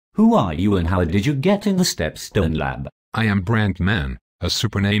Who are you and how did you get in the Stepstone Lab? I am BrandMan, a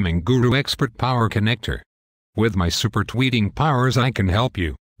supernaming guru expert power connector. With my super tweeting powers I can help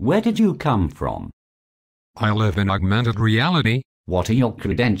you. Where did you come from? I live in augmented reality. What are your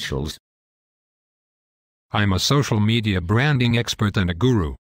credentials? I'm a social media branding expert and a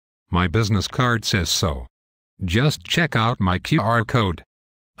guru. My business card says so. Just check out my QR code.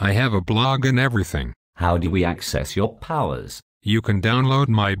 I have a blog and everything. How do we access your powers? You can download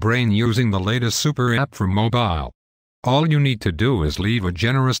my brain using the latest super app for mobile. All you need to do is leave a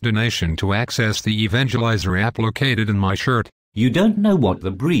generous donation to access the Evangelizer app located in my shirt. You don't know what the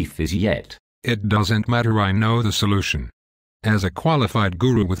brief is yet. It doesn't matter, I know the solution. As a qualified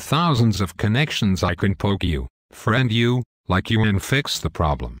guru with thousands of connections I can poke you, friend you, like you and fix the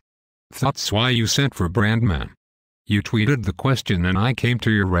problem. That's why you sent for BrandMan. You tweeted the question and I came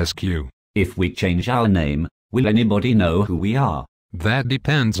to your rescue. If we change our name, will anybody know who we are? That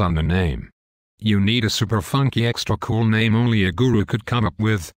depends on the name. You need a super funky extra cool name only a guru could come up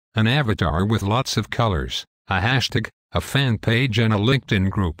with, an avatar with lots of colors, a hashtag, a fan page and a LinkedIn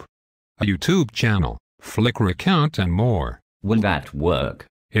group, a YouTube channel, Flickr account and more. Will that work?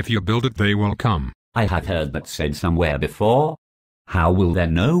 If you build it they will come. I have heard that said somewhere before. How will they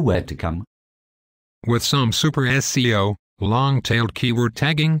know where to come? With some super SEO, long-tailed keyword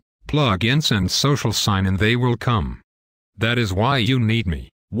tagging, plugins and social sign-in they will come. That is why you need me.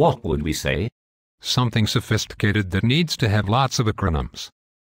 What would we say? Something sophisticated that needs to have lots of acronyms.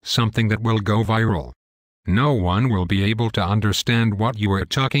 Something that will go viral. No one will be able to understand what you are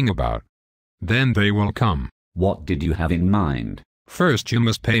talking about. Then they will come. What did you have in mind? First you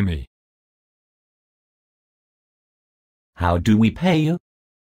must pay me. How do we pay you?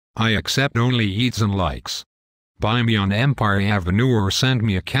 I accept only eats and likes. Buy me on Empire Avenue or send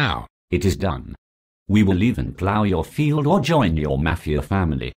me a cow. It is done. We will even plow your field or join your mafia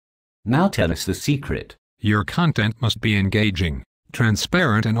family. Now tell us the secret. Your content must be engaging,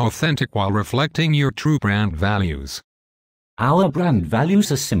 transparent and authentic while reflecting your true brand values. Our brand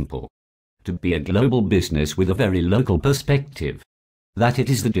values are simple. To be a global business with a very local perspective. That it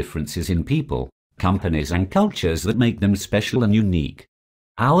is the differences in people, companies and cultures that make them special and unique.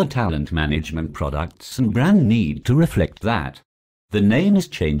 Our talent management products and brand need to reflect that. The name is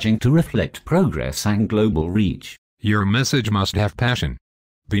changing to reflect progress and global reach. Your message must have passion.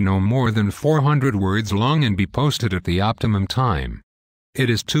 Be no more than 400 words long and be posted at the optimum time. It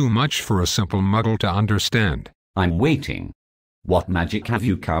is too much for a simple muggle to understand. I'm waiting. What magic have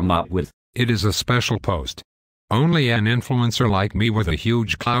you come up with? It is a special post. Only an influencer like me with a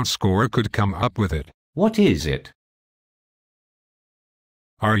huge cloud score could come up with it. What is it?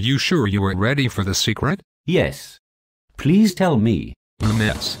 Are you sure you are ready for the secret? Yes. Please tell me.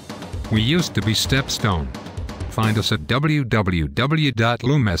 Lumesse. We used to be Stepstone. Find us at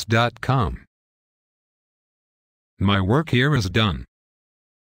www.lumesse.com. My work here is done.